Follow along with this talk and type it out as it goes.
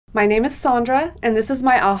My name is Saundra, and this is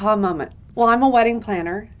my aha moment. Well, I'm a wedding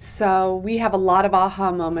planner, so we have a lot of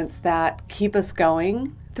aha moments that keep us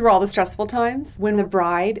going through all the stressful times. When the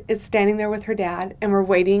bride is standing there with her dad and we're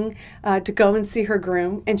waiting to go and see her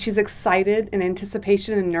groom, and she's excited and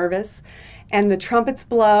anticipation and nervous, and the trumpets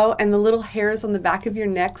blow and the little hairs on the back of your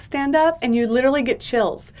neck stand up and you literally get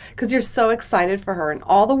chills because you're so excited for her, and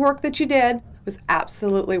all the work that you did was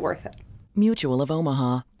absolutely worth it. Mutual of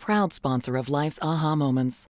Omaha, proud sponsor of life's aha moments.